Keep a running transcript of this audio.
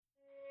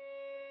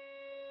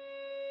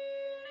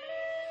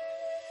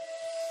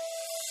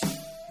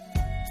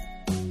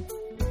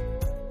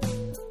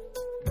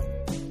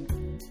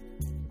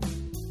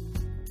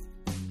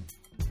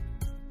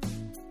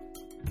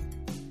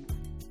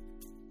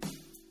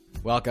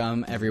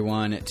Welcome,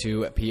 everyone,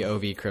 to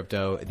POV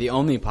Crypto, the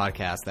only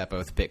podcast that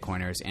both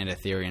Bitcoiners and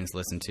Ethereans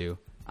listen to.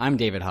 I'm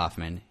David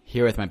Hoffman,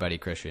 here with my buddy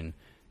Christian.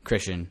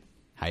 Christian,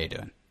 how you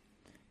doing?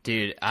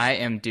 Dude, I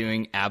am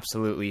doing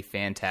absolutely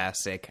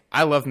fantastic.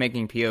 I love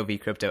making POV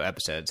Crypto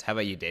episodes. How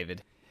about you,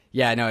 David?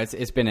 Yeah, no,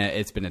 it's been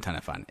a ton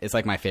of fun. It's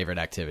like my favorite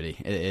activity.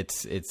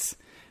 It's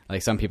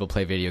like some people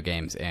play video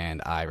games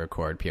and I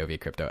record POV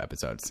Crypto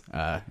episodes.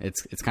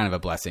 It's kind of a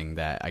blessing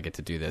that I get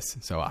to do this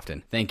so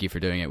often. Thank you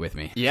for doing it with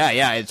me.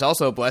 Yeah. It's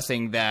also a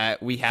blessing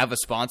that we have a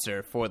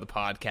sponsor for the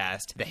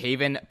podcast, the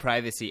Haven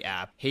Privacy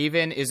app.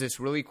 Haven is this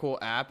really cool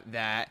app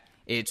that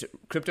it's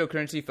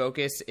cryptocurrency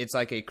focused. It's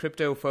like a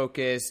crypto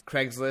focused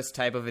Craigslist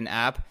type of an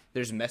app.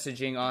 There's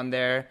messaging on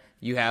there.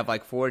 You have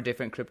like 4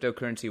 different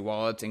cryptocurrency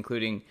wallets,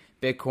 including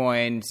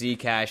Bitcoin,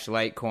 Zcash,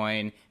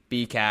 Litecoin,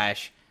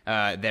 Bcash.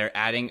 They're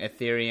adding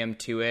Ethereum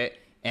to it.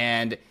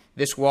 And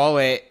this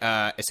wallet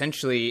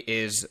essentially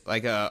is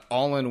like a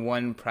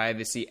all-in-one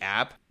privacy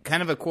app.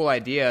 Kind of a cool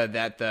idea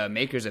that the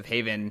makers of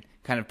Haven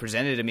kind of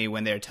presented to me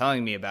when they were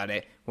telling me about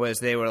it was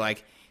they were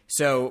like,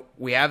 so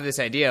we have this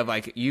idea of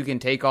like you can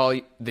take all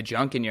the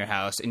junk in your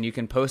house and you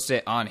can post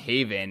it on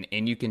Haven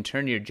and you can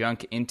turn your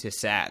junk into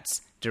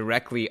sats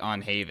directly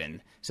on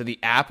Haven. So the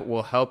app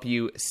will help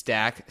you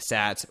stack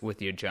sats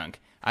with your junk.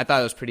 I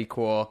thought it was pretty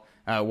cool.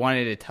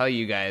 Wanted to tell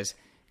you guys,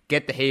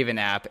 get the Haven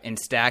app and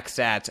stack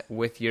sats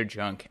with your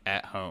junk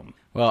at home.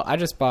 Well, I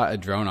just bought a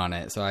drone on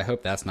it, so I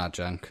hope that's not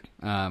junk.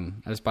 I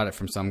just bought it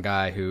from some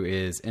guy who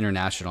is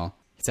international.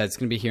 He said it's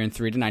going to be here in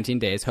 3 to 19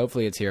 days.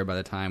 Hopefully it's here by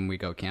the time we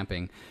go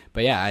camping.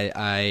 But yeah,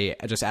 I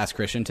just asked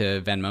Christian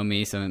to Venmo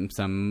me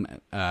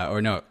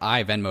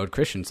I Venmo'd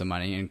Christian some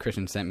money, and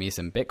Christian sent me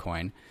some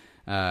Bitcoin.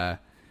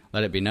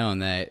 Let it be known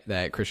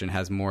that Christian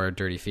has more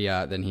dirty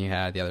fiat than he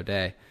had the other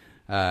day.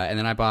 And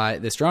then I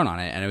bought this drone on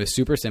it, and it was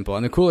super simple.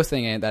 And the coolest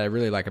thing that I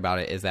really like about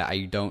it is that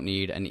you don't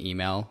need an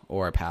email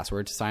or a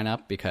password to sign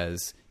up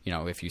because, you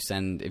know, if you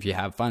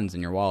have funds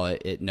in your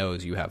wallet, it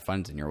knows you have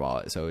funds in your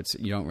wallet. So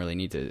you don't really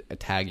need to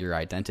tag your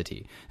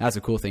identity. That's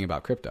the cool thing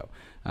about crypto.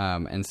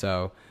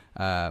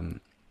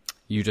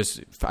 I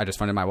just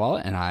funded my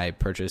wallet and I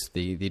purchased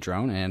the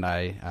drone, and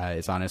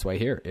it's on its way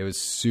here. It was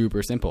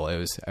super simple.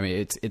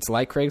 It's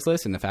like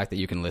Craigslist in the fact that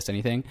you can list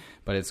anything,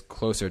 but it's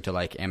closer to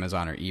like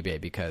Amazon or eBay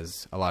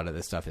because a lot of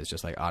this stuff is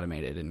just like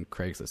automated, and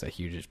Craigslist a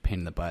huge pain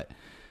in the butt.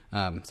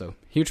 So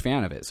huge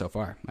fan of it so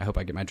far. I hope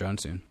I get my drone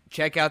soon.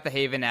 Check out the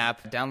Haven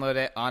app. Download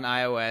it on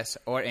iOS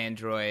or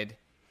Android.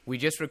 We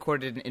just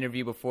recorded an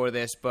interview before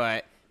this,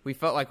 but we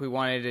felt like we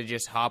wanted to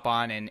just hop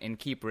on and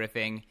keep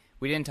riffing.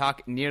 We didn't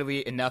talk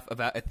nearly enough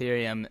about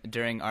Ethereum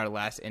during our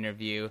last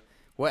interview.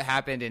 What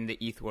happened in the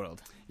ETH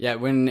world? Yeah,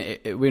 when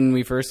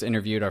we first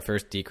interviewed our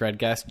first Decred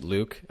guest,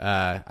 Luke,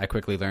 I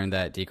quickly learned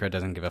that Decred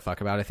doesn't give a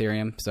fuck about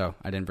Ethereum, so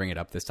I didn't bring it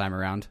up this time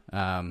around.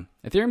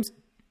 Ethereum's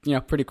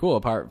pretty cool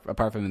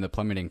apart from the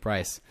plummeting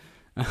price.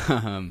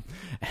 Hella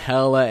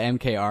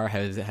MKR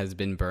has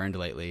been burned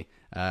lately.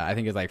 I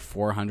think it's like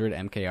 400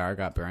 MKR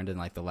got burned in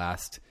like the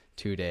last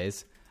 2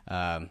 days.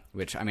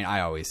 Which, I mean,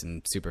 I always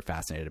am super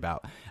fascinated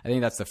about. I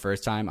think that's the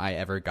first time I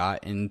ever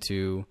got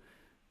into,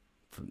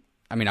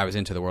 I was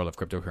into the world of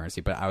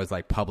cryptocurrency, but I was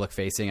like public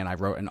facing, and I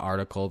wrote an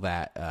article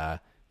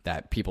that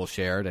people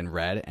shared and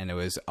read, and it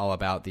was all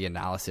about the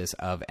analysis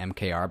of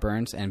MKR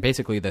burns. And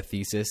basically the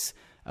thesis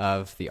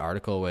of the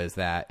article was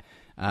that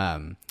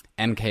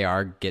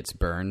MKR gets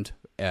burned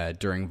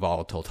during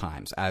volatile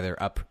times,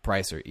 either up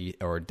price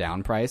or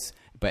down price,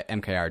 but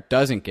MKR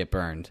doesn't get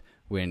burned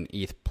when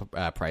ETH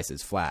price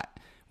is flat.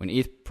 When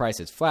ETH price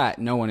is flat,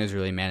 no one is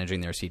really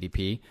managing their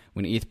CDP.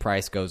 When ETH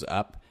price goes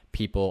up,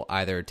 people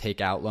either take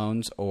out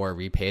loans or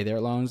repay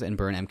their loans and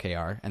burn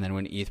MKR. And then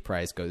when ETH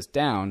price goes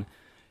down,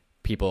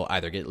 people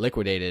either get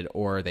liquidated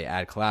or they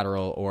add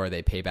collateral or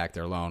they pay back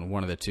their loan.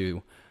 One of the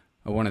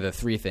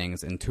 3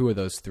 things, and 2 of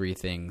those 3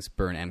 things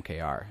burn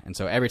MKR. And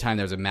so every time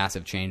there's a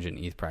massive change in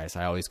ETH price,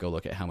 I always go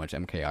look at how much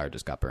MKR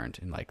just got burned,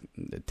 and like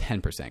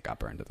 10% got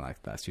burned in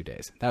like the last 2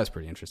 days. That was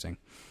pretty interesting.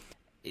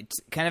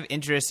 It's kind of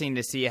interesting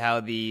to see how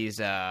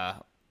these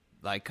automated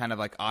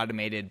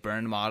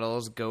burn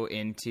models go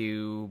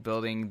into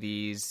building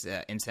these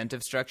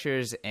incentive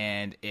structures,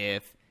 and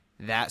if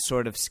that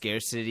sort of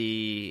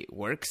scarcity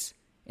works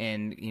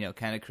in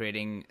kind of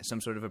creating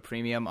some sort of a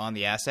premium on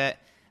the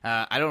asset.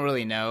 I don't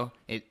really know.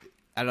 I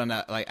don't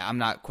know. Like, I'm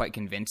not quite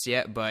convinced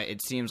yet, but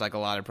it seems like a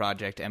lot of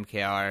project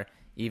MKR,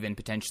 even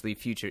potentially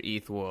future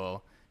ETH,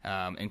 will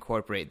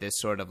incorporate this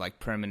sort of like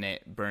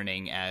permanent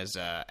burning as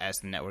the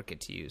network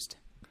gets used.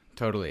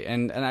 Totally.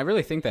 And I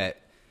really think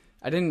that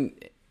I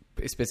didn't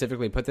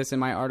specifically put this in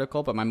my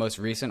article, but my most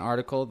recent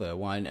article, the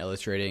one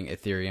illustrating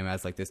Ethereum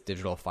as like this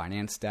digital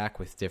finance stack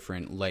with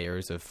different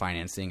layers of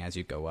financing as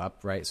you go up,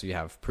 right? So you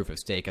have proof of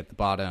stake at the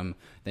bottom,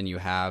 then you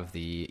have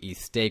the ETH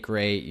stake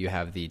rate, you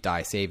have the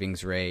DAI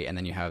savings rate, and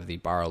then you have the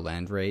borrow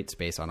lend rates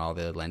based on all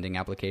the lending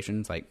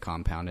applications like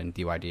Compound and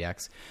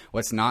DYDX.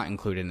 What's not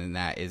included in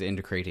that is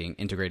integrating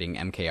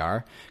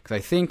MKR, because I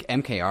think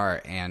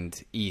MKR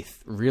and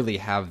ETH really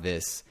have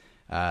this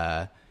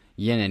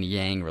yin and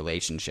yang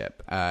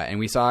relationship. And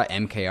we saw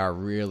MKR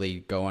really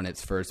go on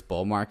its first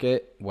bull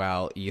market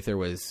while Ether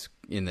was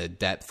in the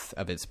depth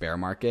of its bear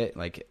market.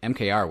 Like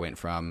MKR went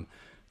from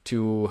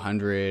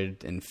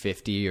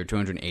 $250 or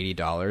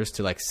 $280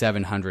 to like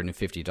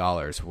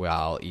 $750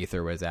 while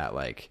Ether was at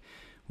like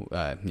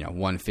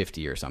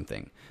 $150 or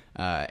something.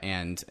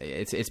 And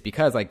it's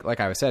because like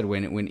I said,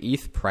 when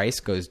ETH price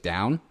goes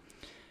down,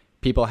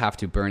 people have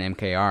to burn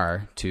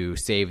MKR to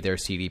save their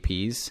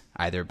CDPs,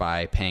 either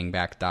by paying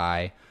back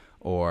DAI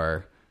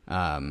or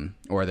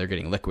they're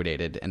getting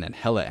liquidated, and then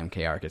hella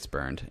MKR gets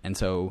burned. And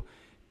so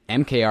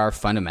MKR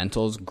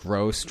fundamentals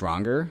grow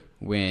stronger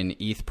when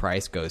ETH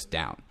price goes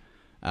down.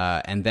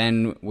 And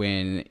then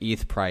when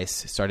ETH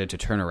price started to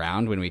turn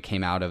around, when we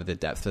came out of the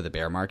depths of the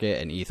bear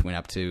market and ETH went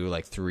up to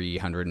like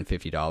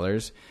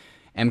 $350,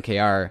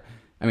 MKR,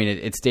 I mean,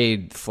 it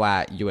stayed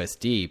flat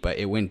USD, but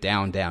it went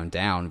down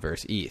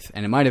versus ETH.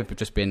 And it might have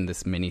just been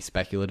this mini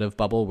speculative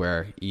bubble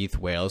where ETH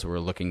whales were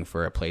looking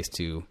for a place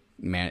to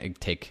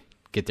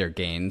get their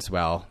gains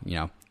while,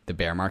 the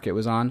bear market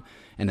was on,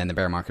 and then the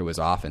bear market was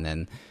off, and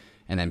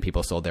then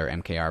people sold their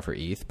MKR for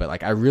ETH. But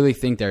like, I really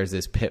think there's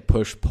this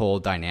push-pull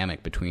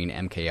dynamic between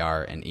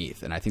MKR and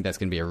ETH, and I think that's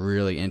going to be a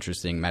really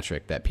interesting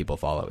metric that people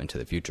follow into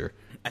the future.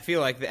 I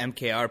feel like the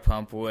MKR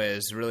pump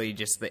was really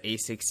just the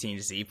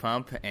A16Z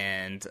pump,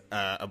 and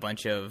a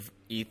bunch of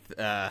ETH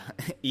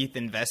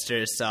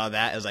investors saw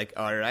that as like,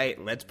 all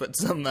right, let's put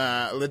some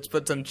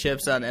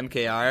chips on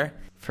MKR.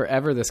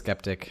 Forever the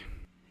skeptic.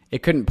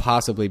 It couldn't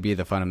possibly be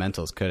the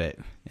fundamentals, could it?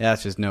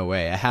 That's just no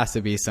way. It has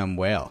to be some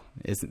whale.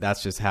 Is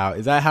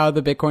that how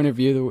the Bitcoiner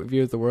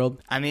views the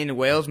world? I mean,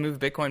 whales move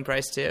Bitcoin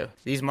price too.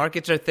 These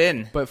markets are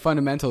thin. But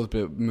fundamentals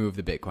move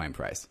the Bitcoin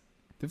price.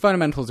 The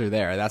fundamentals are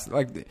there. That's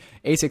like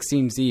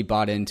A16Z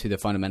bought into the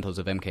fundamentals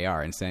of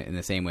MKR in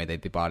the same way they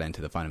bought into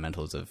the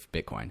fundamentals of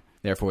Bitcoin.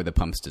 Therefore, the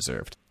pump's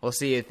deserved. We'll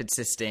see if it's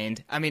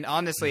sustained. I mean,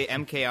 honestly,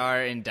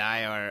 MKR and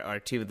DAI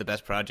are two of the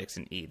best projects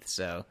in ETH.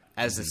 So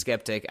as a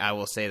skeptic, I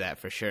will say that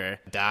for sure.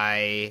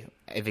 DAI,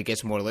 if it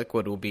gets more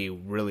liquid, will be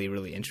really,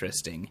 really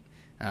interesting.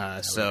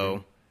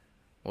 So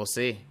we'll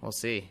see. We'll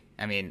see.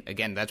 I mean,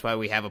 again, that's why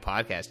we have a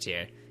podcast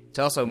here. It's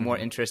also more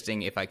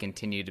interesting if I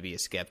continue to be a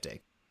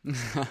skeptic.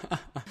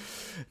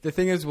 The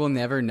thing is, we'll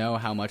never know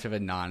how much of a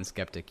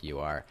non-skeptic you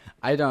are.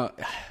 I don't.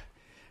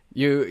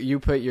 You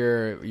put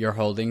your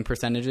holding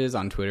percentages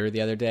on Twitter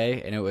the other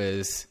day, and it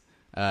was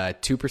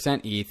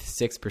 2% ETH,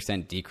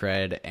 6%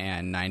 Decred,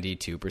 and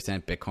 92%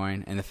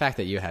 Bitcoin. And the fact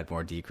that you had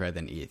more Decred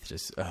than ETH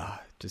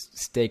just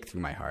stake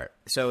through my heart.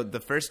 So the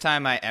first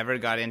time I ever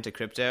got into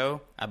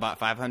crypto, I bought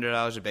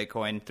 $500 of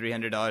Bitcoin,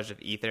 $300 of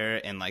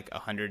Ether, and like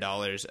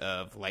 $100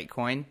 of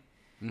Litecoin.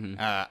 Mm-hmm.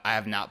 I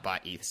have not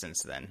bought ETH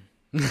since then.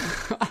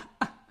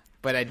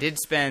 But I did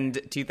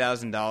spend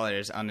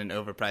 $2,000 on an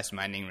overpriced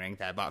mining ring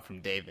that I bought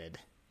from David.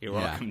 You're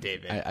welcome,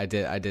 David. I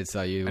did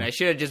sell you. And I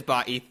should have just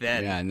bought ETH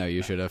then. Yeah, no,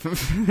 you should have.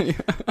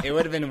 It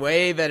would have been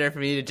way better for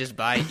me to just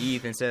buy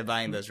ETH instead of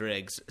buying those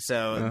rigs.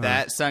 So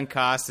that sunk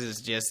cost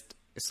is just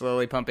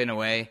slowly pumping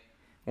away.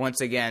 Once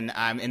again,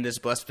 I'm in this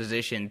blessed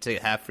position to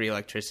have free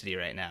electricity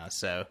right now.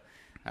 So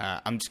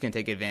I'm just going to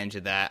take advantage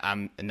of that.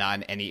 I'm not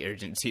in any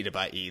urgency to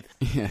buy ETH.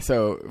 Yeah,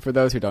 so for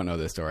those who don't know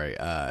this story,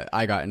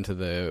 I got into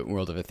the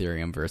world of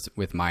Ethereum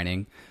with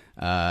mining.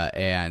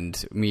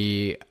 And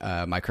me,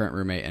 my current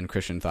roommate, and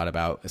Christian thought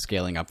about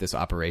scaling up this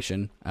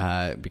operation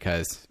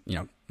because,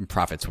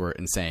 profits were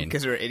insane.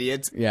 Because we're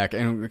idiots? Yeah,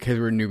 and because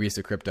we're newbies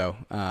to crypto.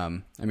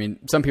 I mean,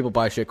 some people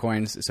buy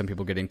shitcoins, some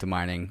people get into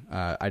mining.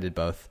 I did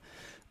both.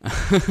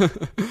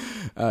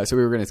 So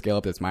we were going to scale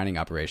up this mining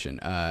operation.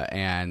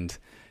 And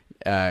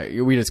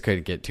we just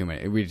couldn't get too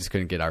many. We just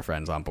couldn't get our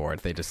friends on board.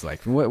 They just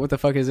like, what the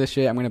fuck is this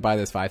shit? I'm going to buy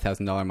this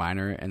 $5,000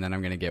 miner, and then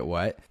I'm going to get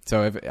what?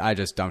 So if I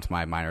just dumped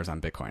my miners on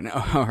Bitcoin,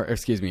 or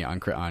excuse me, on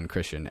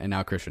Christian, and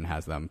now Christian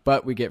has them.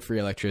 But we get free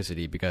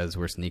electricity because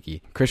we're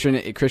sneaky. Christian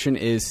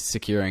is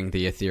securing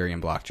the Ethereum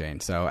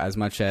blockchain. So as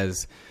much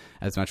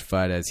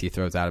FUD as he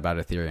throws out about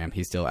Ethereum,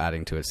 he's still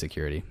adding to its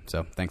security.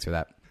 So thanks for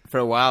that. For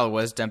a while, I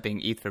was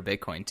dumping ETH for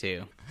Bitcoin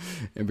too.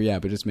 But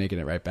just making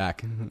it right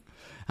back.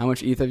 How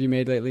much ETH have you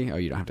made lately? Oh,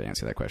 you don't have to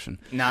answer that question.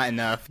 Not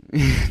enough.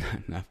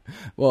 Not enough.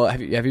 Well,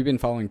 have you been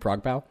following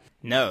ProgPow?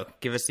 No.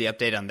 Give us the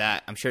update on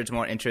that. I'm sure it's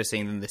more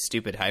interesting than the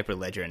stupid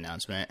Hyperledger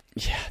announcement.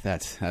 Yeah,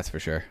 that's for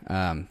sure.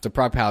 So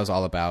ProgPow is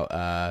all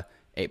about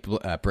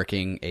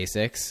bricking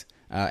ASICs,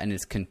 and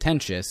it's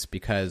contentious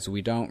because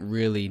we don't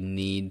really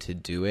need to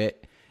do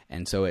it.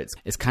 And so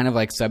it's kind of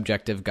like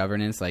subjective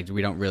governance. Like,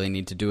 we don't really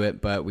need to do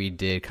it, but we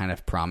did kind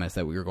of promise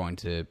that we were going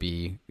to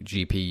be a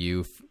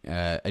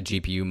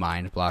GPU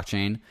mined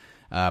blockchain.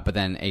 But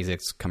then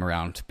ASICs come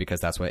around because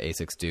that's what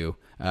ASICs do.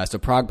 So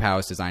ProgPow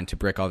is designed to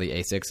brick all the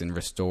ASICs and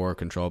restore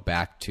control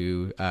back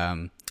to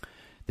the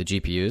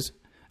GPUs.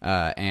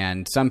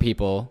 And some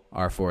people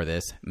are for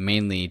this,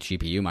 mainly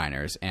GPU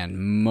miners, and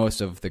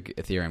most of the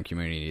Ethereum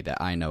community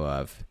that I know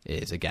of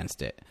is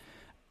against it.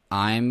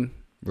 I'm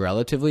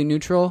relatively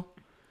neutral.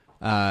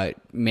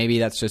 Maybe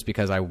that's just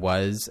because I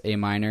was a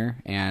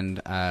miner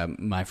and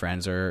my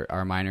friends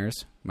are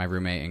miners, my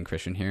roommate and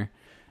Christian here.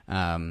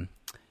 And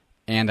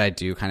I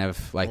do kind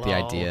of like the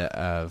idea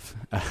of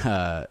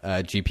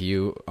a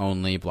GPU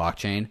only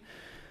blockchain.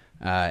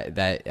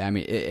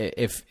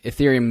 If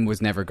Ethereum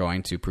was never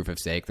going to proof of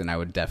stake, then I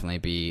would definitely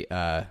be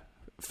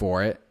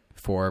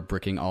for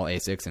bricking all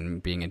ASICs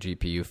and being a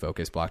GPU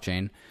focused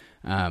blockchain.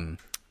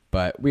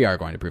 But we are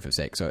going to proof of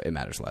stake, so it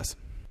matters less.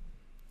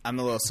 I'm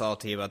a little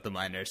salty about the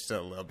miners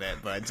still a little bit,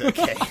 but it's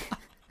okay.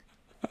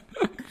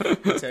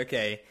 It's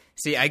okay.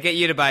 See, I get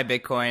you to buy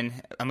Bitcoin.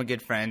 I'm a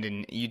good friend,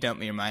 and you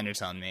dump your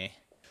miners on me.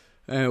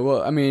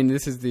 Well, I mean,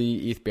 this is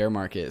the ETH bear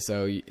market,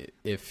 so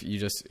if you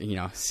just,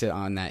 sit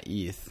on that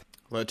ETH.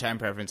 Low time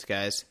preference,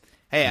 guys.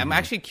 Hey, I'm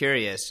actually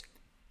curious.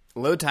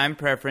 Low time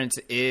preference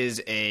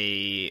is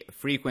a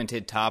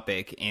frequented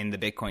topic in the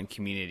Bitcoin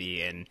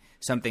community and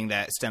something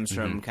that stems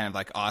from kind of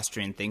like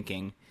Austrian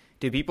thinking.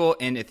 Do people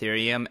in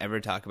Ethereum ever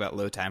talk about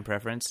low time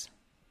preference?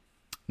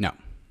 No.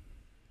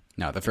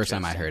 The first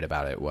time I heard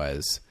about it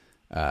was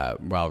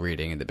while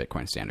reading the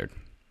Bitcoin Standard.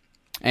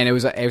 And it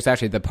was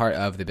actually the part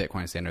of the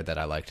Bitcoin Standard that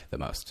I liked the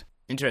most.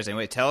 Interesting.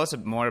 Wait, tell us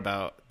more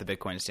about the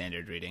Bitcoin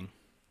Standard reading.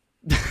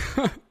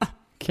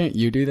 Can't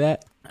you do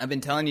that? I've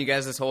been telling you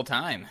guys this whole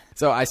time.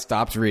 So I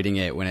stopped reading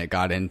it when it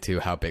got into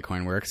how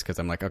Bitcoin works because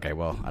I'm like, okay,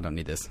 well, I don't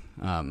need this.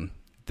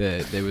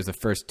 There was the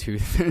first two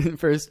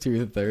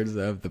thirds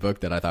of the book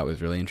that I thought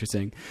was really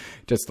interesting,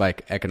 just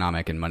like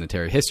economic and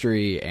monetary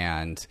history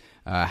and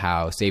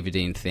how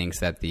Saifedean thinks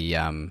that the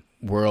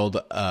world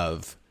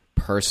of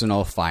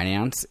personal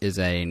finance is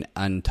an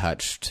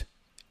untouched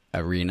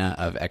arena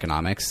of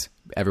economics.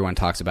 Everyone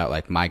talks about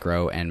like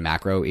micro and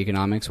macro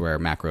economics, where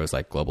macro is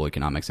like global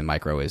economics and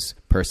micro is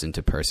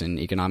person-to-person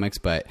economics.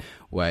 But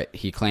what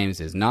he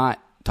claims is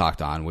not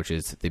talked on, which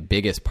is the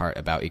biggest part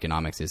about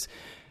economics, is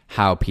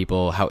how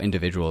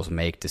individuals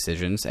make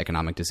decisions,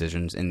 economic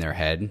decisions in their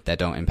head that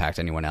don't impact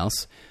anyone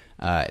else.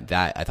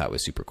 That I thought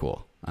was super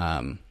cool.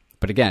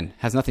 But again,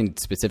 has nothing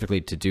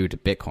specifically to do to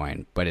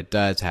Bitcoin, but it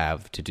does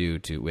have to do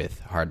with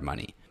hard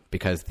money,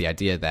 because the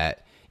idea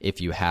that if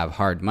you have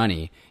hard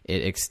money,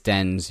 it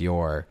extends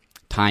your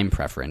time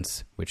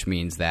preference, which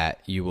means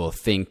that you will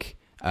think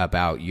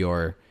about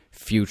your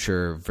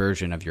future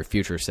version of your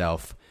future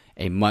self,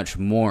 a much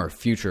more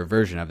future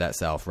version of that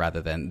self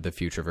rather than the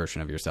future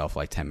version of yourself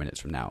like 10 minutes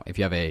from now. If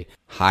you have a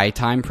high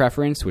time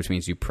preference, which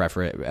means you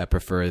prefer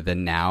the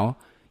now,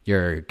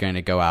 you're going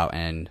to go out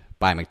and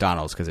buy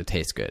McDonald's because it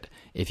tastes good.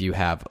 If you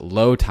have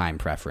low time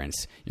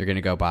preference, you're going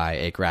to go buy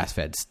a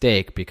grass-fed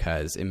steak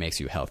because it makes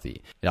you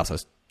healthy. It also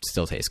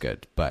still tastes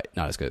good, but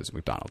not as good as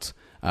McDonald's.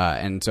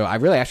 And so I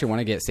really actually want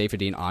to get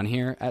Saifedean on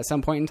here at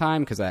some point in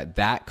time because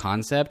that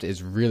concept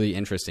is really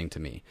interesting to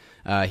me.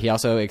 He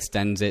also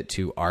extends it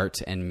to art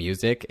and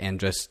music and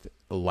just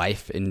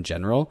life in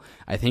general.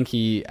 I think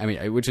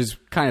which is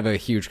kind of a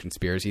huge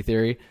conspiracy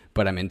theory,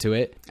 but I'm into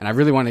it. And I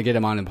really want to get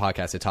him on the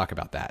podcast to talk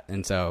about that.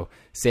 And so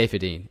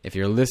Saifedean, if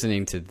you're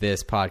listening to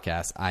this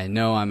podcast, I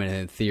know I'm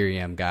an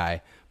Ethereum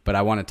guy, but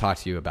I want to talk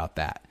to you about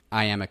that.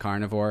 I am a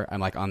carnivore.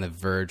 I'm like on the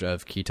verge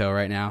of keto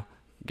right now,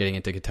 getting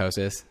into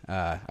ketosis.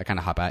 I kind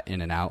of hop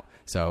in and out.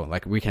 So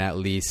like we can at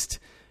least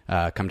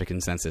come to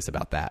consensus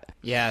about that.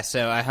 Yeah,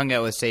 so I hung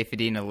out with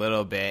Saifedean a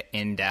little bit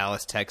in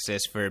Dallas,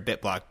 Texas for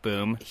BitBlock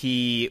Boom.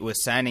 He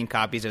was signing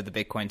copies of the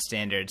Bitcoin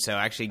Standard, so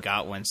I actually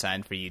got one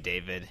signed for you,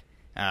 David.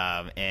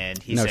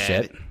 And he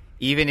said,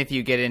 even if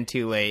you get in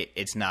too late,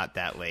 it's not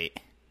that late.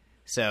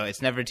 So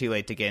it's never too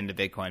late to get into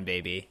Bitcoin,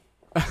 baby.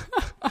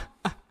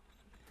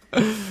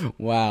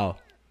 Wow.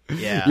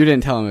 Yeah. You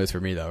didn't tell him it was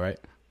for me, though, right?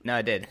 No,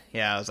 I did.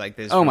 Yeah, I was like,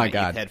 this is oh for my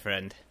God. head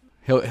friend.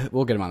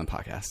 We'll get him on the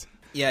podcast.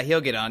 Yeah,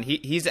 he'll get on.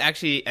 He's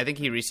actually, I think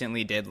he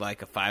recently did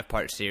like a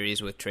 5-part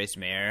series with Trace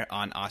Mayer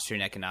on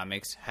Austrian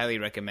economics. Highly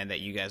recommend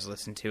that you guys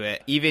listen to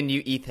it. Even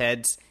you ETH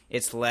heads,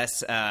 it's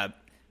less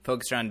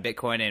focused around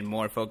Bitcoin and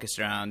more focused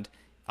around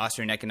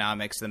Austrian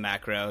economics, the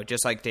macro.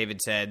 Just like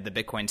David said, the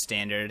Bitcoin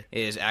Standard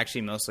is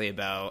actually mostly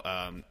about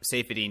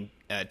Saifedean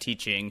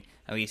teaching,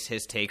 at least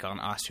his take on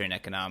Austrian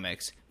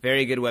economics.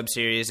 Very good web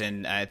series,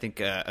 and I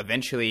think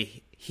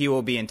eventually he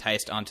will be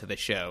enticed onto the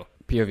show.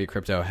 POV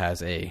Crypto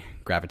has a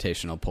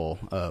gravitational pull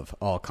of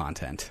all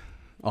content,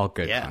 all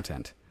good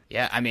content.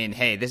 Yeah, I mean,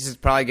 hey, this is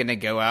probably going to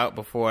go out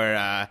before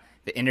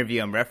the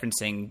interview I'm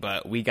referencing,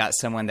 but we got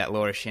someone that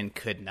Laura Shin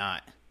could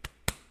not.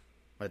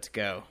 Let's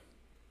go.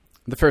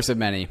 The first of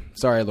many.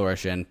 Sorry, Laura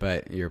Shin,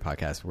 but your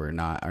podcasts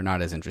are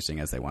not as interesting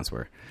as they once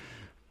were.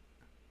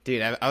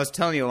 Dude, I was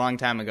telling you a long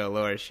time ago,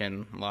 Laura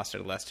Shin lost her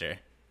to Lester.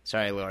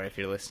 Sorry, Laura, if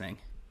you're listening.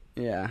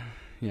 Yeah.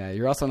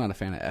 You're also not a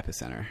fan of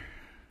Epicenter.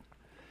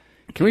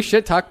 Can we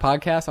shit talk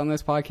podcasts on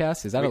this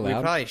podcast? Is that allowed?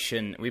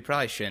 We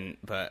probably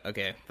shouldn't. But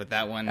okay. But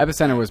that one,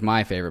 Epicenter was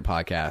my favorite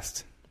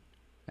podcast,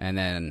 and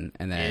then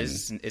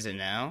is it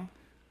now?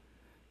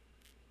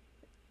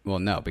 Well,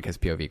 no, because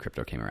POV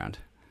Crypto came around.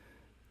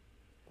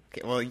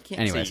 Okay, well, you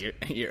can't say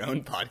your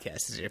own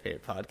podcast is your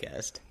favorite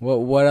podcast.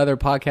 Well, what other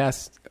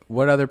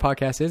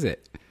podcast is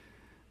it?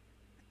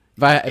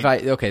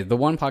 The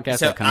one podcast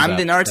that comes I'm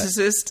the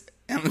narcissist.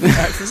 I'm the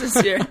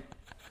narcissist here.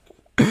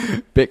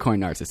 Bitcoin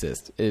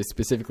narcissist is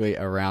specifically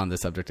around the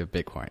subject of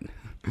Bitcoin.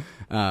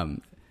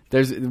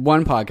 There's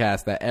one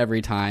podcast that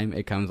every time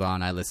it comes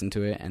on, I listen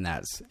to it, and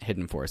that's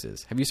Hidden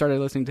Forces. Have you started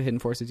listening to Hidden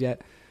Forces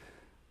yet?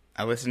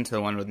 I listened to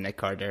the one with Nick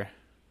Carter.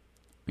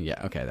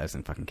 Yeah, okay, that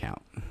doesn't fucking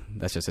count.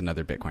 That's just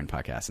another Bitcoin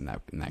podcast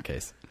in that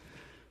case.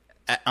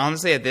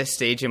 Honestly, at this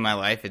stage in my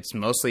life, it's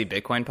mostly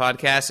Bitcoin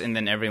podcasts, and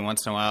then every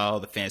once in a while,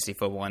 the fantasy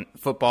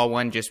football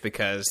one, just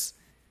because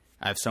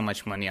I have so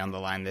much money on the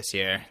line this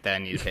year that I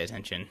need to pay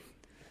attention.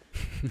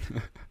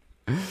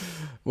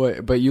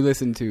 Well, but you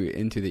listened to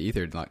Into the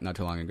Ether not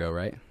too long ago,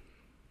 right?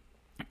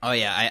 Oh,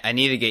 yeah, I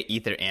need to get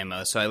Ether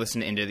ammo, so I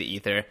listened to Into the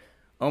Ether.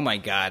 Oh, my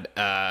God.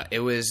 It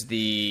was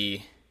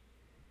the...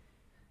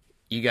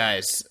 You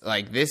guys,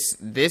 like, this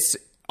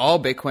all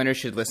Bitcoiners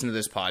should listen to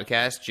this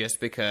podcast just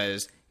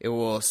because it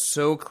will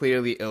so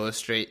clearly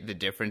illustrate the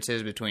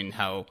differences between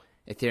how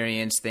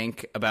Ethereans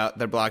think about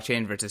their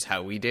blockchain versus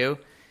how we do.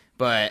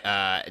 But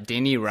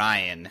Danny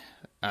Ryan,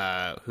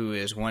 who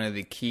is one of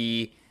the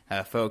key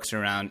folks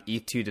around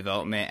ETH2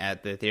 development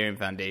at the Ethereum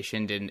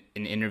Foundation, did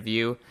an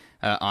interview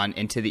on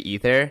Into the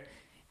Ether,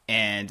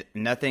 and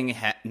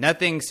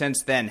nothing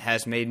since then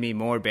has made me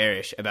more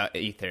bearish about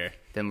Ether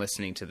than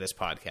listening to this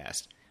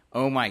podcast.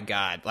 Oh my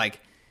God!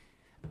 Like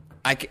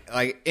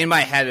in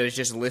my head, it was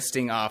just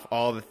listing off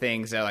all the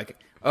things that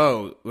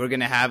we're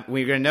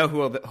gonna know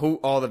who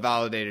all the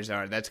validators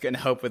are. That's gonna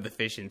help with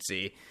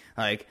efficiency.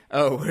 Like,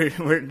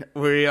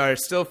 we are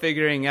still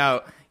figuring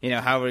out,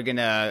 how we're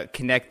gonna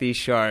connect these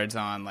shards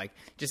on. Like,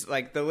 just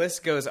like the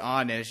list goes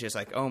on, and it's just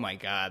like, oh my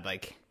God,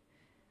 like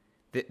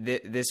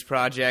this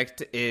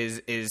project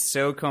is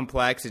so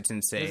complex, it's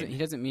insane. He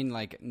doesn't mean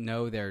like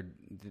know their.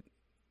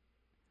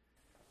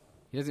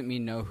 He doesn't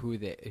mean know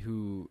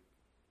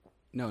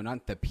no,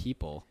 not the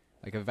people.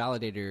 Like a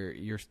validator,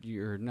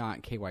 you're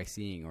not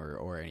KYCing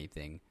or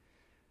anything.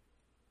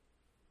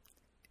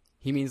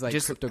 He means like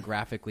just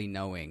cryptographically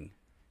knowing.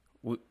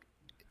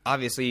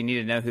 Obviously, you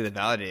need to know who the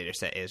validator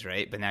set is,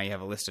 right? But now you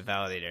have a list of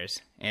validators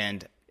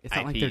and it's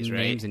not IPs, like their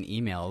right? names and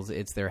emails;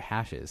 it's their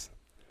hashes.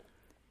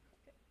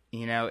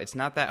 It's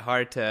not that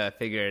hard to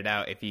figure it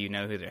out if you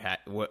know who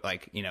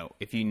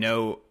if you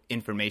know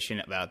information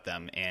about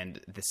them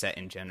and the set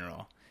in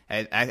general.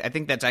 I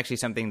think that's actually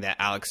something that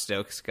Alex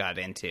Stokes got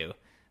into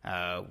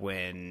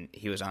when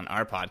he was on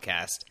our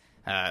podcast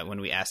when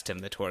we asked him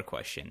the Tor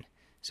question.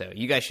 So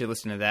you guys should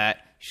listen to that.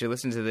 You should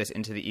listen to this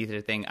Into the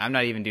Ether thing. I'm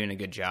not even doing a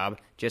good job.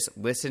 Just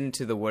listen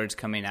to the words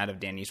coming out of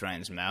Danny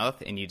Ryan's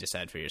mouth, and you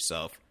decide for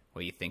yourself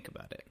what you think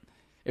about it.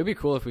 It would be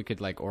cool if we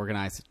could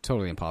organize.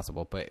 Totally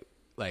impossible, but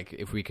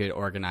if we could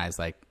organize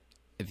the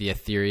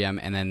Ethereum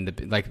and then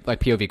like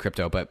POV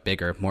crypto, but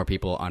bigger, more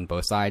people on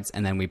both sides,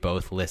 and then we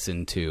both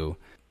listen to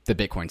the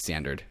Bitcoin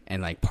standard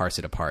and parse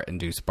it apart and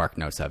do Spark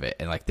notes of it.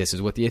 And this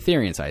is what the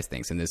Ethereum side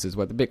thinks and this is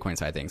what the Bitcoin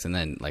side thinks. And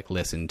then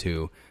listen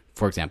to,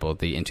 for example,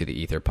 the Into the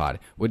Ether pod.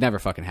 Would never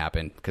fucking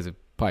happen because it'd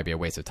probably be a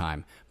waste of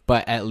time.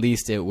 But at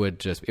least it would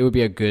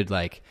be a good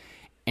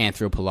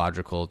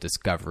anthropological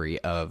discovery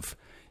of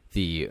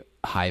the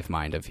hive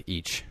mind of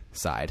each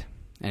side.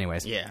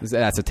 Anyways, yeah,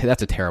 that's a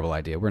terrible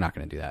idea. We're not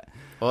going to do that.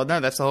 Well, no,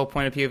 that's the whole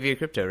point of POV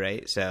crypto,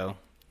 right? So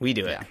we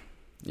do it.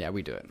 Yeah,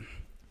 we do it.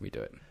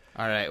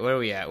 All right, where are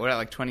we at? We're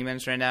at 20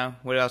 minutes right now.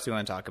 What else do you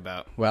want to talk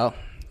about? Well,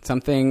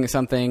 something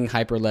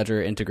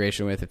Hyperledger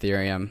integration with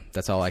Ethereum.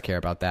 That's all I care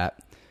about that.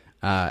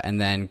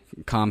 And then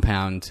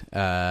Compound.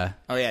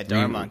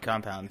 Dharma on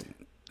Compound.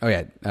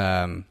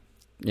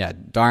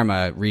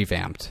 Dharma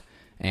revamped,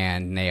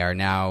 and they are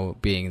now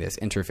being this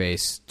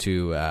interface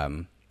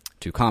to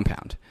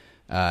Compound.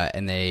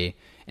 And they,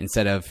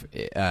 instead of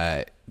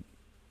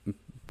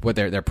what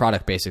their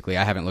product basically,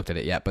 I haven't looked at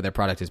it yet, but their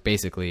product is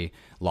basically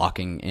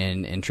locking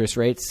in interest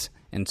rates.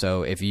 And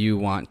so if you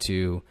want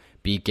to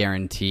be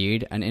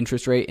guaranteed an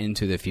interest rate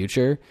into the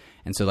future,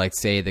 and so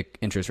say the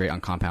interest rate on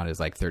Compound is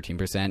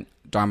 13%,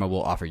 Dharma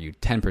will offer you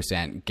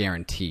 10%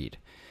 guaranteed.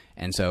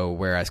 And so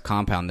whereas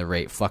Compound, the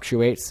rate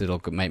fluctuates,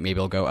 maybe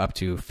it'll go up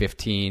to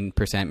 15%,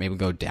 maybe it'll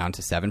go down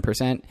to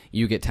 7%.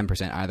 You get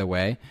 10% either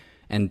way,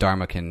 and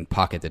Dharma can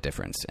pocket the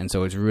difference. And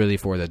so it's really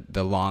for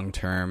the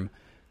long-term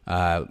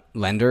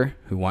lender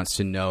who wants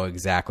to know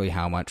exactly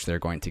how much they're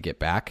going to get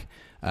back,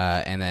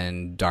 and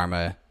then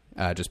Dharma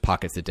just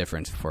pockets the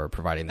difference for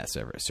providing that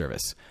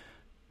service.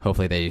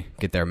 Hopefully they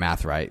get their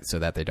math right so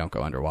that they don't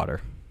go underwater.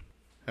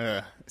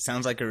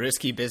 Sounds like a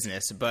risky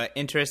business, but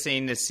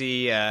interesting to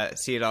see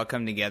it all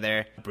come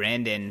together.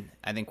 Brandon,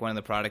 I think one of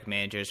the product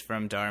managers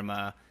from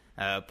Dharma,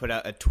 put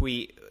out a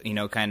tweet,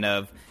 kind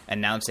of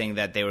announcing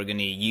that they were going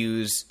to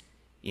use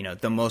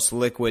the most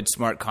liquid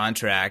smart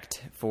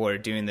contract for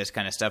doing this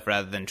kind of stuff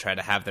rather than try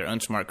to have their own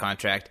smart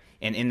contract.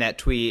 And in that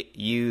tweet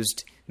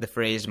used the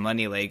phrase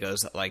money Legos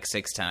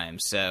 6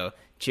 times. So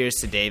cheers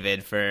to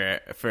David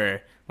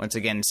for once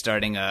again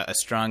starting a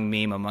strong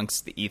meme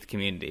amongst the ETH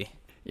community.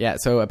 Yeah,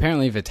 so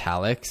apparently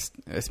Vitalik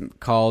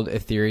called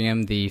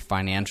Ethereum the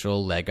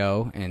financial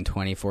Lego in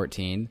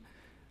 2014.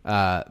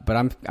 But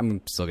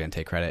I'm still going to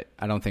take credit.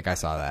 I don't think I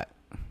saw that.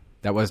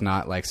 That was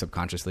not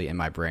subconsciously in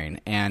my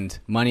brain. And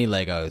money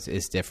Legos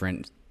is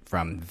different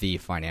from the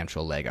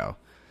financial Lego.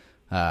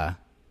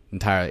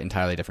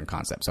 entirely different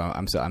concept. So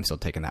I'm still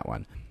taking that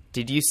one.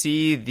 Did you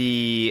see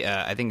the,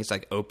 I think it's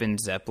like Open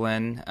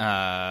Zeppelin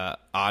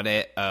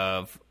audit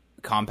of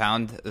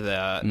Compound,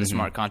 the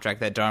smart contract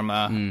that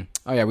Dharma...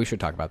 Oh, yeah, we should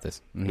talk about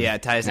this. Yeah,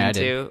 it ties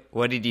into.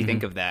 What did you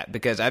think of that?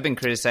 Because I've been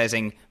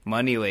criticizing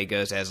money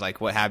Legos as like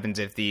what happens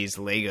if these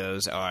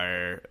Legos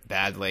are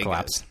bad Legos.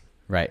 Collapse.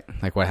 Right.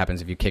 Like what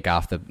happens if you kick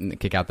out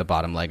the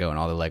bottom Lego and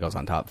all the Legos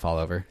on top fall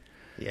over?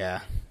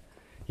 Yeah.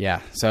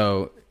 Yeah.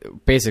 So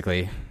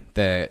basically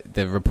the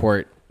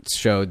report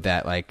showed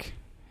that like,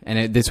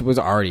 and this was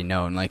already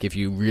known. Like if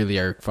you really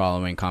are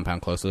following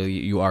Compound closely,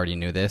 you already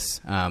knew this.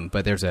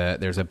 But there's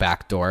a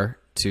back door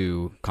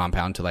to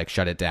Compound to like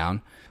shut it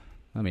down.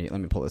 Let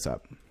me pull this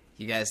up.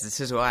 You guys,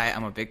 this is why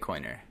I'm a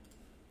Bitcoiner.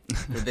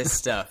 For this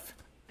stuff.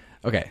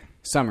 Okay.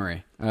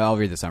 Summary. I'll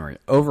read the summary.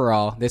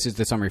 Overall, this is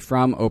the summary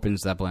from Open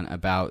Zeppelin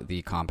about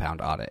the Compound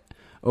audit.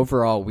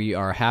 Overall, we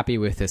are happy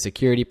with the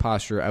security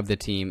posture of the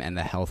team and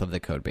the health of the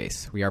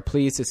codebase. We are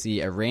pleased to see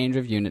a range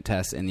of unit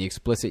tests and the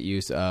explicit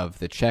use of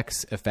the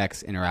checks,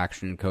 effects,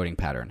 interaction coding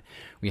pattern.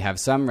 We have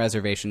some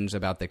reservations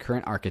about the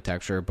current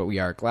architecture, but we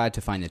are glad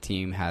to find the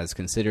team has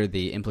considered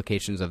the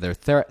implications of their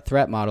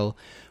threat model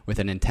with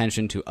an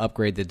intention to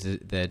upgrade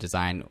the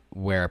design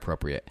where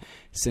appropriate.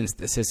 Since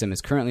the system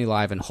is currently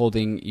live and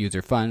holding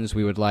user funds,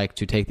 we would like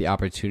to take the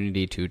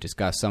opportunity to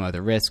discuss some of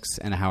the risks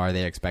and how are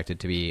they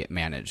expected to be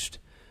managed.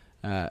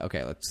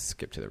 Okay, let's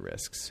skip to the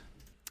risks.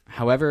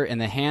 However, in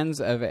the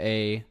hands of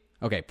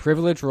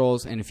privilege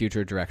roles in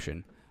future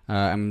direction.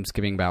 I'm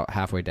skipping about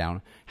halfway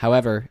down.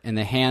 However, in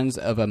the hands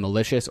of a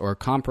malicious or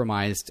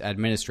compromised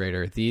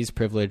administrator, these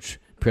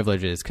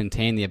privileges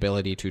contain the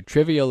ability to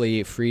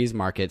trivially freeze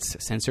markets,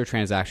 censor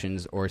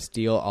transactions, or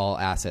steal all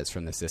assets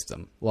from the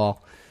system.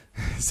 Well,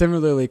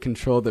 similarly,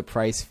 control the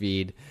price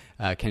feed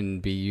can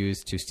be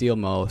used to steal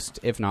most,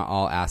 if not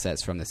all,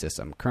 assets from the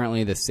system.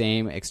 Currently, the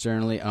same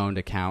externally owned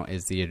account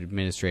is the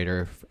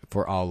administrator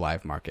for all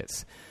live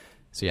markets.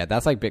 So yeah,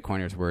 that's like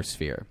Bitcoiner's worst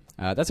fear.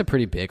 That's a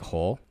pretty big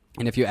hole.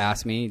 And if you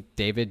ask me,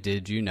 David,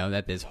 did you know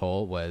that this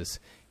hole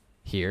was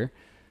here?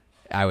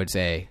 I would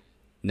say,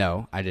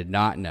 no, I did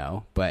not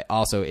know. But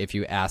also, if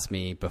you asked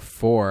me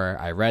before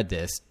I read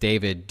this,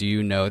 David, do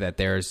you know that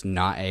there's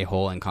not a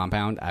hole in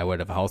Compound? I would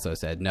have also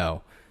said,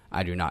 no,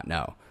 I do not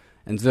know.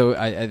 And so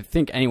I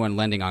think anyone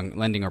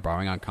lending or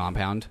borrowing on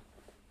Compound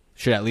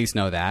should at least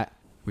know that,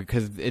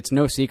 because it's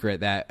no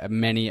secret that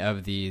many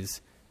of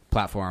these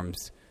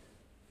platforms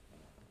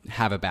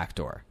have a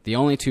backdoor. The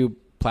only two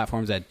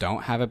platforms that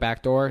don't have a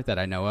backdoor that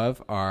I know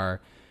of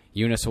are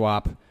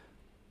Uniswap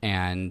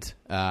and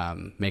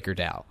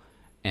MakerDAO.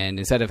 And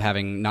instead of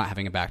not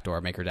having a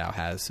backdoor, MakerDAO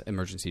has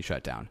emergency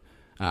shutdown.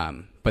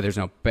 But there's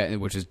no,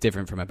 which is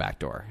different from a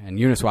backdoor. And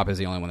Uniswap is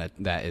the only one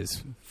that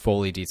is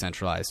fully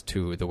decentralized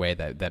to the way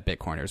that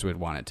Bitcoiners would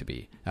want it to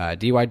be.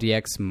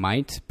 DYDX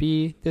might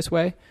be this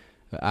way,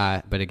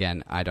 but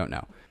again, I don't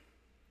know.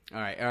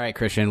 All right,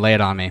 Christian, lay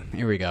it on me.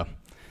 Here we go.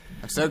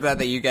 I'm so glad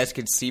that you guys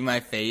could see my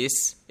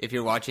face if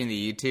you're watching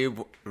the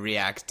YouTube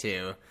react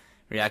to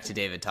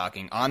David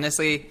talking.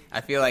 Honestly,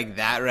 I feel like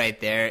that right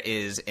there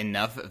is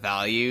enough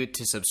value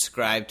to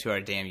subscribe to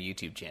our damn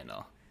YouTube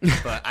channel.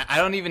 But I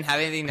don't even have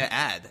anything to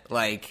add.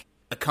 Like,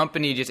 a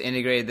company just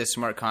integrated this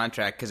smart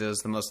contract because it was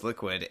the most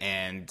liquid,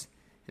 and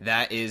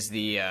that is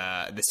the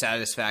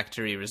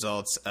satisfactory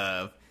results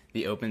of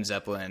the Open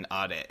Zeppelin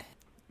audit.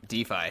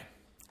 DeFi.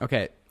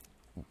 Okay,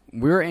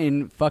 we're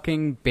in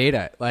fucking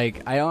beta.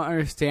 Like, I don't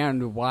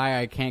understand why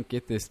I can't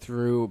get this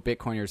through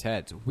Bitcoiners'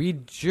 heads. We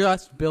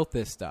just built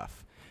this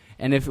stuff.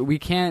 And if we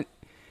can't,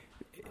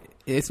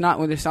 it's not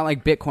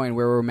like Bitcoin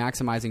where we're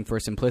maximizing for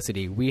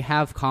simplicity. We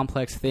have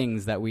complex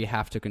things that we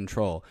have to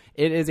control.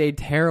 It is a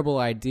terrible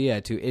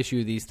idea to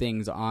issue these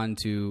things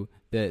onto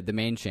the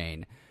main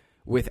chain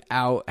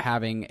without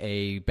having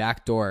a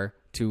backdoor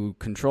to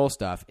control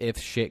stuff if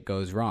shit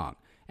goes wrong.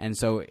 And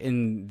so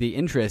in the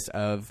interest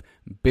of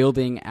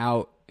building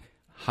out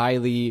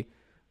highly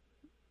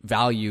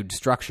valued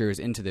structures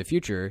into the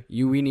future,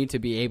 we need to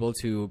be able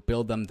to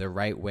build them the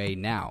right way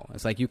now.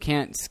 It's like you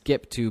can't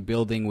skip to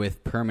building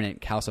with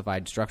permanent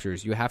calcified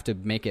structures. You have to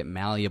make it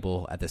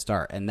malleable at the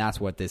start, and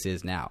that's what this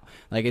is now.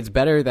 Like, it's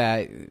better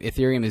that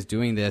Ethereum is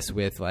doing this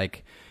with,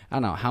 like, I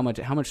don't know how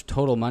much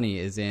total money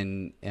is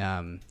in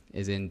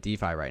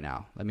DeFi right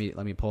now. Let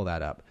me pull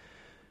that up.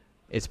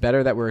 It's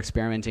better that we're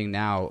experimenting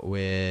now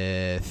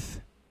with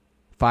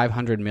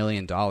 $500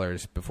 million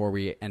before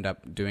we end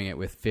up doing it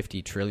with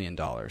 $50 trillion.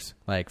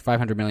 Like,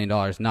 $500 million,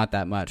 not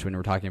that much when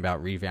we're talking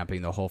about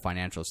revamping the whole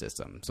financial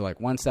system. So, like,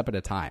 one step at a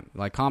time.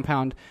 Like,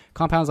 Compound's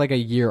like a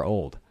year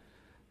old.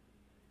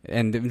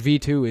 And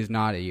V2 is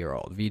not a year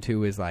old.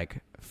 V2 is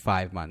like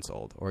 5 months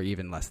old or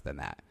even less than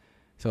that.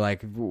 So,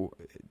 like,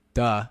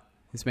 duh,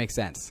 this makes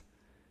sense.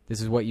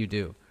 This is what you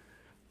do.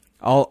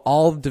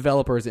 All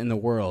developers in the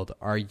world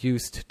are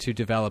used to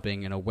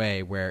developing in a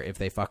way where if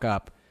they fuck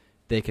up,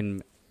 they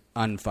can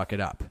unfuck it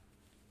up.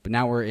 But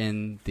now we're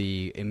in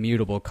the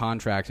immutable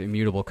contract,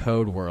 immutable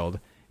code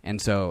world,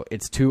 and so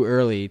it's too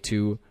early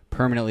to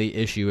permanently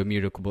issue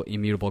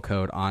immutable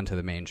code onto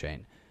the main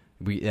chain.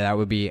 that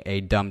would be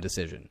a dumb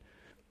decision.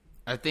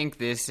 I think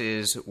this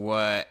is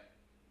what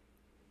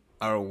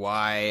or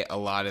why a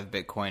lot of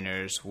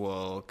Bitcoiners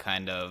will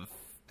kind of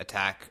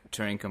attack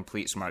Turing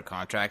complete smart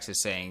contracts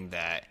is saying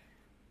that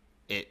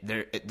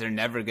they're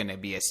never going to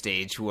be a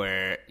stage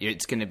where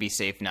it's going to be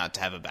safe not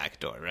to have a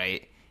backdoor,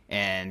 right?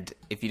 And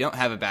if you don't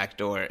have a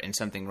backdoor and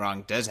something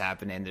wrong does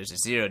happen and there's a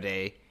 0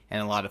 day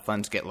and a lot of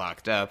funds get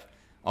locked up,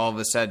 all of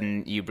a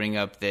sudden you bring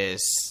up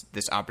this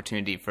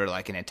opportunity for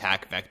like an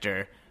attack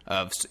vector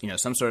of, you know,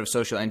 some sort of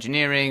social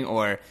engineering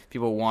or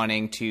people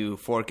wanting to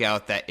fork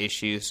out that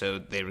issue so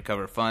they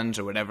recover funds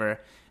or whatever.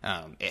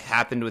 It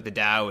happened with the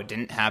DAO. It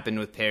didn't happen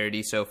with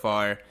Parity so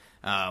far.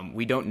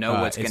 We don't know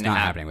what's going to happen. It's not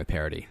happening with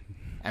Parity.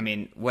 I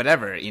mean,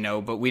 whatever, you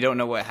know, but we don't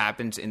know what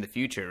happens in the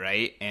future,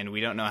 right? And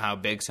we don't know how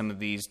big some of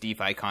these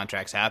DeFi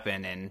contracts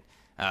happen. And,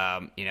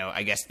 you know,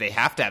 I guess they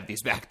have to have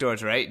these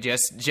backdoors, right?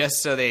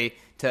 Just so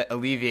to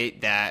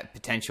alleviate that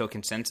potential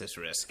consensus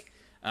risk.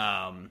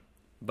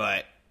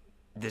 But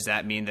does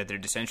that mean that they're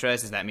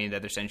decentralized? Does that mean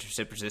that they're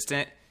censorship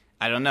resistant?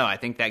 I don't know. I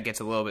think that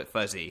gets a little bit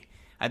fuzzy.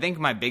 I think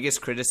my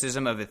biggest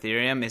criticism of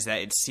Ethereum is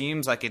that it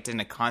seems like it's in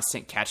a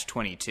constant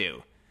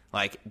catch-22.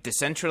 Like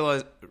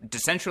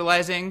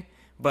decentralizing,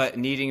 but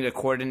needing to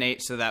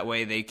coordinate so that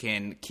way they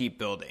can keep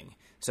building.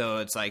 So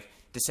it's like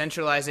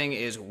decentralizing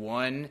is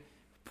one,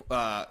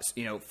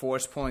 you know,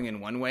 force pulling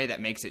in one way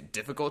that makes it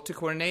difficult to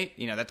coordinate.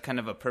 You know, that's kind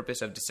of a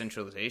purpose of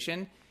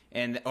decentralization.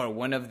 Or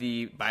one of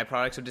the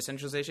byproducts of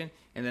decentralization.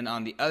 And then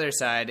on the other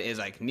side is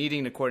like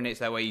needing to coordinate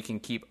so that way you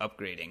can keep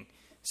upgrading.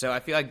 So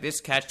I feel like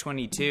this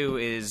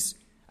catch-22 is,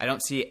 I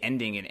don't see it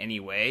ending in any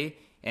way.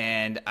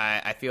 And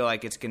I feel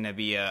like it's going to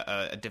be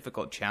a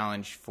difficult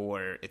challenge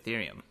for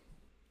Ethereum.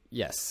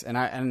 Yes, and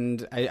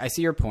I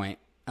see your point.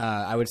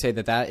 I would say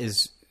that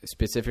is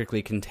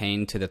specifically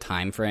contained to the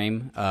time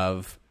frame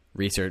of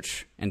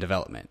research and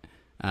development.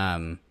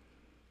 Ethereum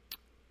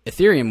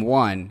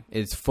 1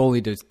 is fully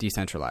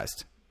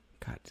decentralized.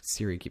 God,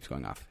 Siri keeps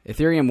going off.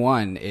 Ethereum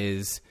 1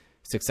 is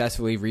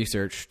successfully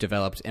researched,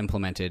 developed,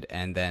 implemented,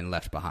 and then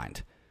left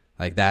behind.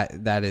 Like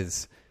that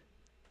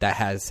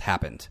has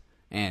happened.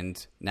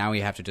 And now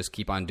we have to just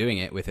keep on doing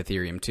it with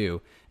Ethereum 2,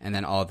 and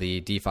then all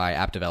the DeFi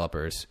app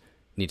developers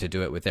need to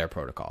do it with their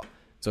protocol.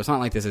 So it's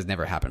not like this has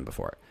never happened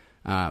before.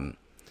 And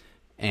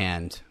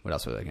what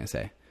else was I going to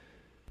say?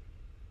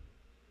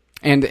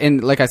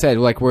 And like I said,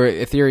 like where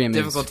Ethereum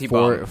difficulty is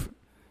bomb.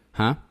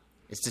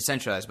 It's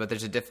decentralized, but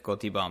there's a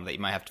difficulty bomb that you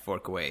might have to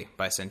fork away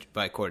by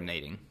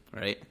coordinating,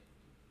 right?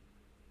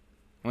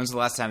 When's the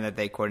last time that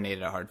they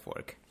coordinated a hard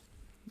fork?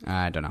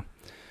 I don't know.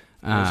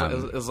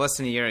 It was less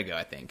than a year ago,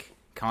 I think.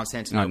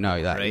 Constantinople,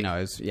 right?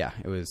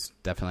 It was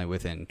definitely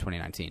within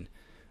 2019.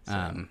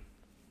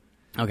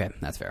 Okay,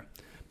 that's fair.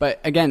 But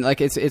again, like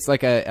it's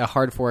like a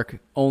hard fork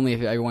only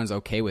if everyone's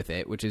okay with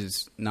it, which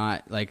is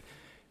not like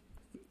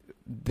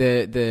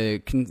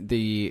the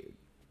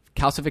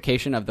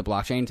calcification of the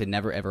blockchain to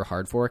never ever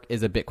hard fork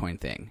is a Bitcoin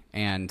thing,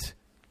 and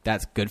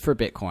that's good for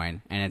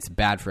Bitcoin, and it's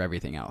bad for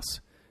everything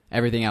else.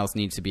 Everything else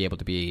needs to be able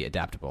to be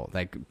adaptable.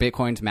 Like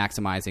Bitcoin's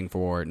maximizing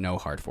for no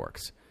hard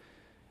forks,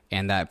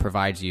 and that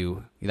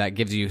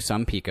gives you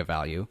some peak of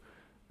value.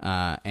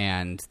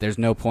 And there's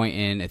no point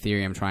in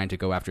Ethereum trying to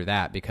go after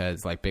that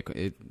because like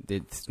Bitcoin,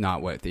 it's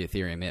not what the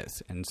Ethereum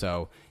is. And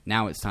so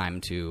now it's time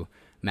to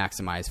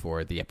maximize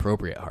for the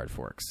appropriate hard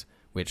forks,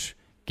 which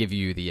give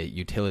you the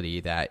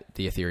utility that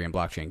the Ethereum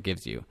blockchain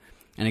gives you.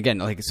 And again,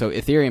 like, so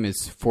Ethereum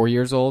is 4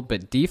 years old,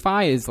 but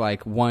DeFi is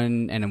like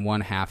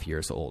 1.5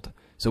 years old.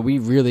 So we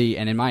really,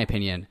 and in my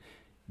opinion,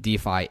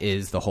 DeFi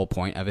is the whole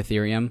point of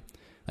Ethereum.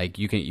 Like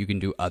you can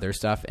do other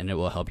stuff and it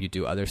will help you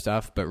do other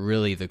stuff, but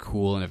really the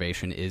cool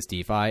innovation is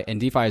DeFi, and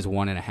DeFi is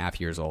 1.5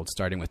 years old,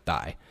 starting with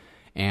DAI,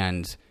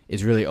 and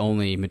is really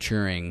only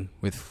maturing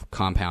with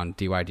Compound,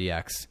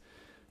 DYDX,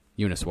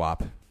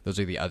 Uniswap. Those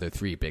are the other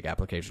three big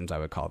applications I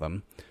would call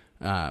them.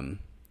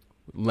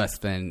 Less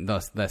than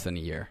a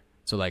year.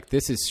 So like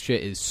this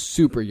shit is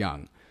super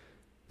young,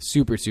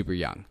 super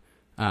young.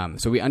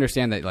 So we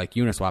understand that like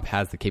Uniswap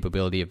has the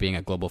capability of being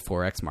a global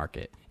Forex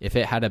market. If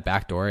it had a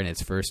backdoor in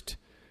its first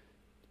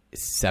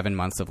 7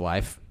 months of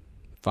life,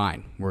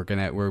 fine. We're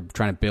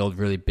trying to build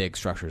really big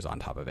structures on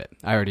top of it.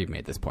 I already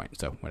made this point,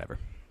 so whatever.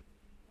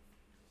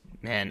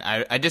 Man,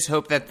 I just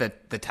hope that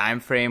the time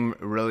frame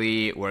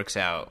really works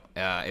out.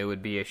 It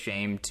would be a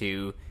shame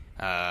to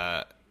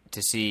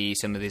see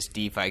some of these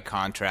DeFi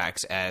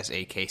contracts as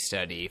a case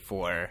study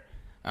for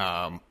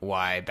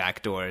why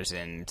backdoors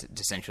and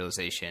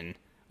decentralization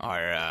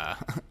are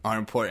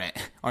important,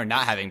 or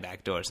not having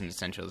backdoors and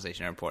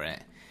decentralization are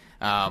important.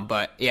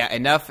 But yeah,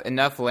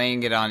 enough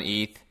laying it on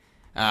ETH.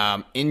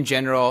 In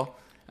general,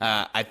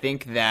 I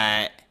think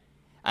that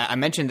I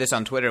mentioned this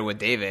on Twitter with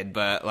David,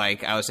 but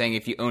like I was saying,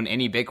 if you own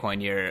any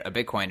Bitcoin, you're a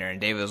Bitcoiner.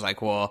 And David was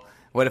like, well,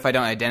 what if I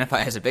don't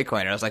identify as a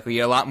Bitcoiner? I was like, well,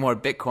 you're a lot more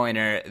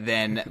Bitcoiner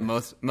than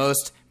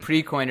most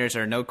pre-coiners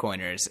or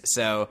no-coiners.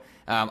 So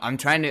I'm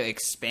trying to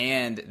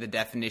expand the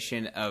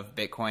definition of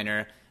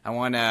Bitcoiner. I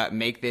want to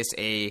make this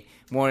a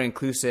more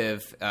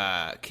inclusive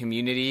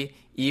community.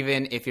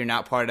 Even if you're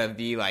not part of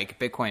the like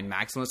Bitcoin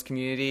maximalist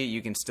community,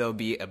 you can still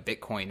be a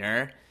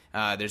Bitcoiner.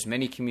 There's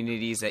many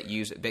communities that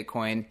use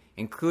Bitcoin,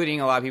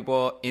 including a lot of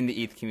people in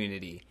the ETH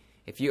community.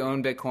 If you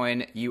own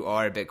Bitcoin, you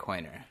are a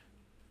Bitcoiner.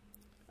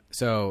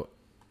 So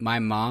my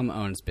mom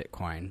owns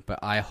Bitcoin, but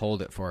I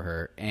hold it for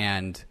her,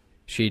 and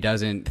she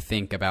doesn't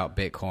think about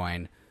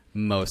Bitcoin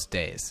most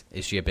days.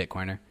 Is she a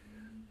Bitcoiner?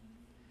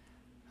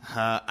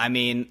 I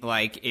mean,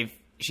 like, if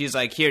she's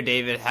like, here,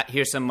 David,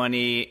 here's some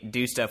money,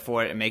 do stuff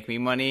for it and make me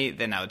money,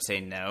 then I would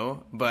say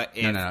no. But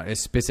if, No.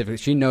 It's specific.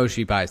 She knows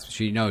she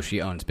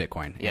owns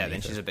Bitcoin. Yeah,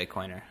 then she's a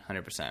Bitcoiner,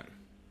 100%.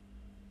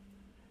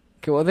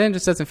 Okay, well, then it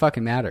just doesn't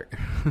fucking matter.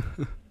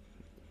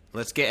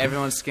 Let's get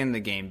everyone's skin in the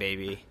game,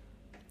 baby.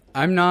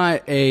 I'm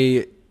not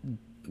a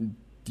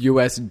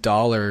U.S.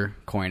 dollar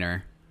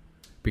coiner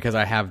because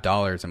I have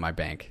dollars in my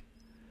bank.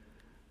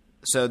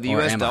 So the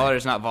U.S. dollar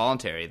is not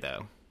voluntary,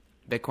 though.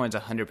 Bitcoin's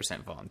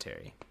 100%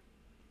 voluntary.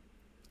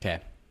 Okay,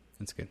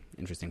 that's a good,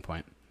 interesting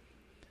point.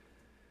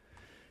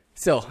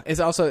 Still, it's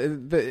also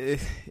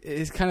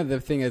it's kind of the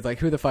thing is like,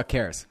 who the fuck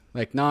cares?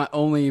 Like, not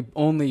only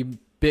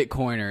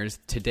Bitcoiners,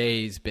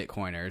 today's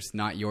Bitcoiners,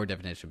 not your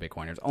definition of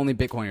Bitcoiners. Only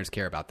Bitcoiners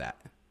care about that.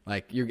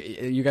 Like,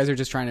 you guys are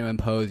just trying to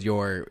impose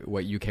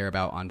what you care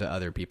about onto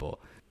other people.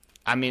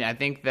 I mean, I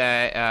think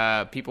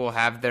that people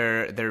have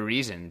their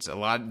reasons.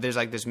 There's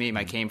like this meme: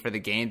 I came for the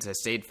gains, I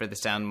stayed for the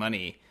sound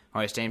money,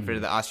 or I stayed for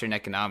the Austrian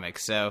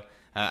economics. So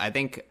I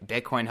think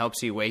Bitcoin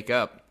helps you wake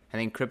up. I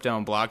think crypto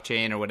and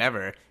blockchain or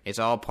whatever, it's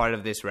all part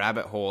of this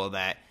rabbit hole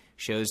that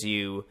shows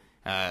you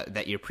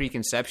that your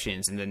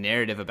preconceptions and the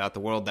narrative about the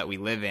world that we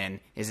live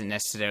in isn't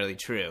necessarily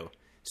true.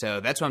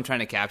 So that's what I'm trying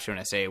to capture when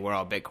I say we're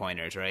all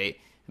Bitcoiners, right?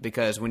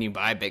 Because when you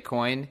buy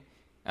Bitcoin,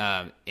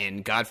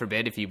 and God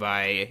forbid if you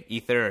buy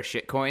Ether or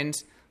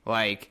shitcoins,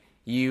 like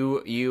you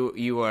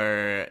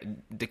are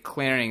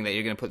declaring that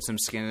you're going to put some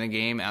skin in the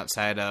game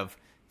outside of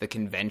the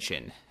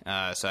convention.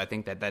 So I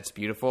think that's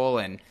beautiful,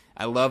 and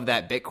I love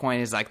that Bitcoin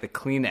is like the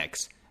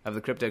Kleenex of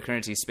the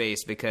cryptocurrency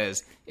space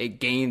because it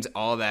gains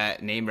all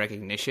that name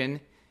recognition,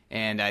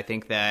 and I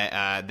think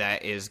that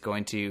that is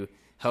going to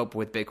help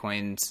with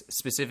Bitcoin's,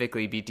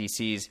 specifically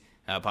BTC's,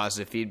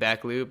 positive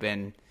feedback loop,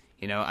 and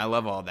I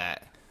love all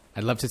that.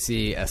 I'd love to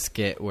see a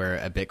skit where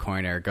a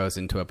Bitcoiner goes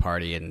into a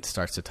party and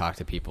starts to talk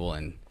to people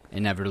and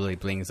inevitably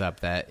brings up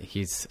that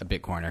he's a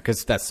Bitcoiner,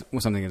 because that's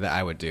something that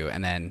I would do.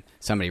 And then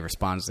somebody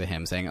responds to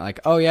him saying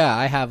like, oh yeah,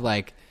 I have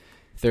like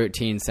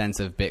 13 cents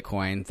of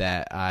Bitcoin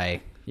that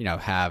I,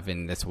 have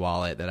in this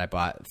wallet that I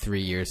bought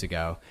 3 years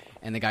ago.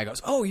 And the guy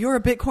goes, oh, you're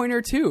a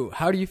Bitcoiner too.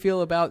 How do you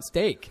feel about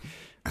stake?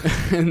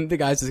 And the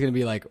guy's just going to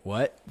be like,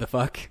 what the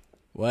fuck?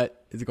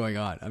 What is going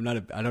on?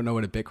 I don't know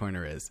what a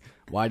Bitcoiner is.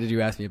 Why did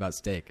you ask me about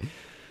stake?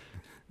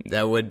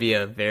 That would be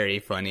a very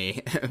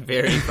funny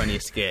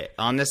skit.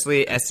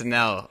 Honestly,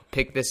 SNL,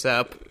 pick this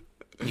up.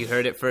 You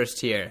heard it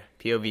first here.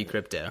 POV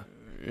Crypto.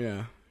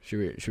 Yeah.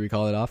 Should we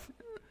call it off?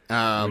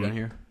 Are we done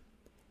here?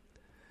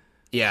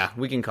 Yeah,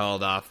 we can call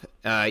it off.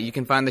 You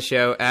can find the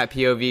show at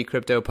POV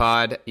Crypto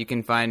Pod. You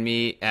can find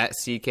me at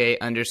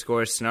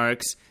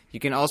CK_Snarks. You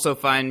can also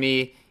find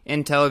me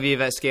in Tel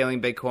Aviv at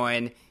Scaling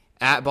Bitcoin,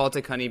 at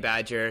Baltic Honey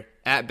Badger,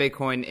 at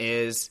Bitcoin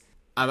Is.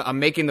 I'm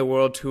making the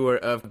world tour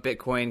of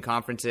Bitcoin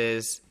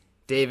conferences.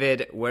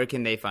 David, where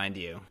can they find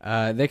you?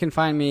 They can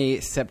find me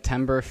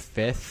September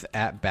 5th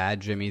at Bad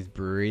Jimmy's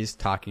Breweries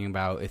talking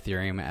about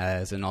Ethereum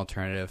as an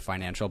alternative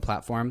financial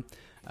platform.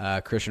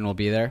 Christian will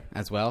be there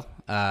as well.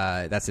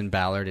 That's in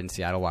Ballard in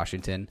Seattle,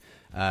 Washington.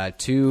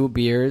 2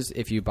 beers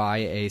if you buy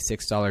a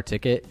 $6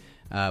 ticket,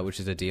 which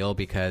is a deal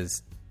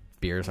because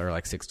beers are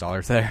like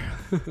 $6 there.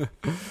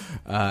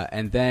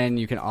 And then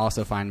you can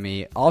also find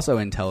me also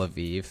in Tel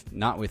Aviv,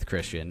 not with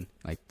Christian,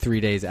 like 3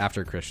 days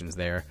after Christian's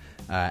there,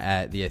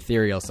 at the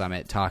Ethereal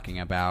Summit talking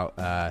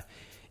about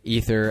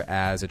Ether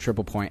as a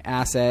triple point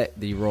asset,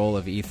 the role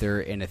of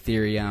Ether in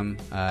Ethereum,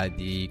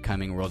 the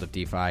coming world of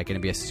DeFi. Going to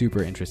be a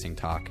super interesting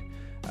talk.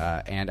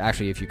 And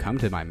actually, if you come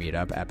to my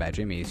meetup at Bad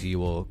Jimmy's, you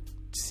will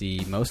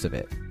see most of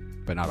it,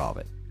 but not all of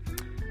it.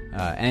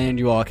 And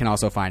you all can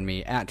also find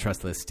me at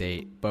Trustless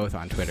State, both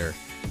on Twitter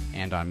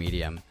and on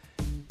Medium.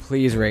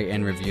 Please rate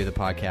and review the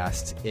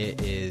podcast.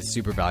 It is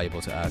super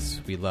valuable to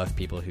us. We love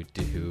people who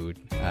do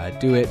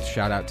it.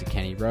 Shout out to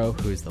Kenny Rowe,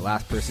 who is the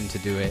last person to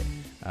do it.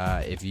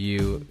 If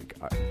you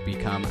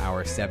become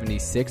our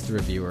 76th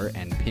reviewer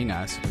and ping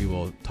us, we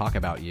will talk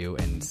about you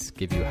and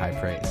give you high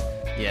praise.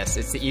 Yes,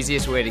 it's the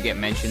easiest way to get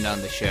mentioned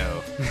on the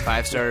show.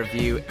 5-star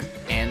review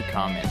and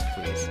comment,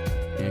 please.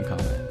 And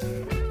comment.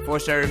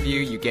 4-star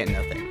review, you get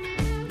nothing.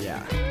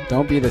 Yeah.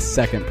 Don't be the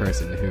second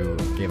person who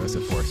gave us a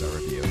 4-star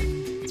review.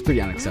 It's pretty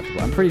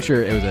unacceptable. I'm pretty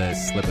sure it was a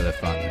slip of the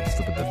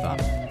thumb.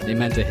 They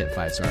meant to hit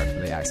 5 stars,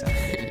 but they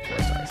accidentally hit 4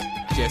 stars.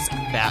 Just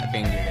fat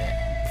fingered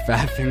it.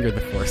 Fat finger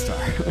the 4-star.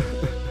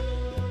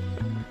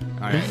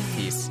 All right,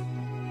 peace.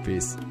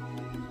 Peace.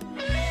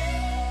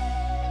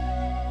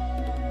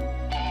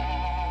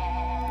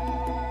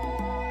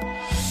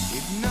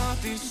 If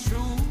nothing's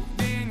true,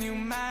 then you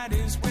might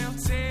as well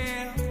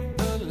tell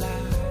the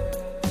lie.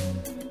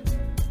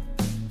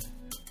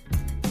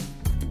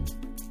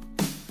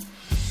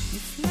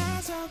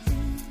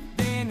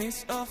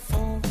 It's a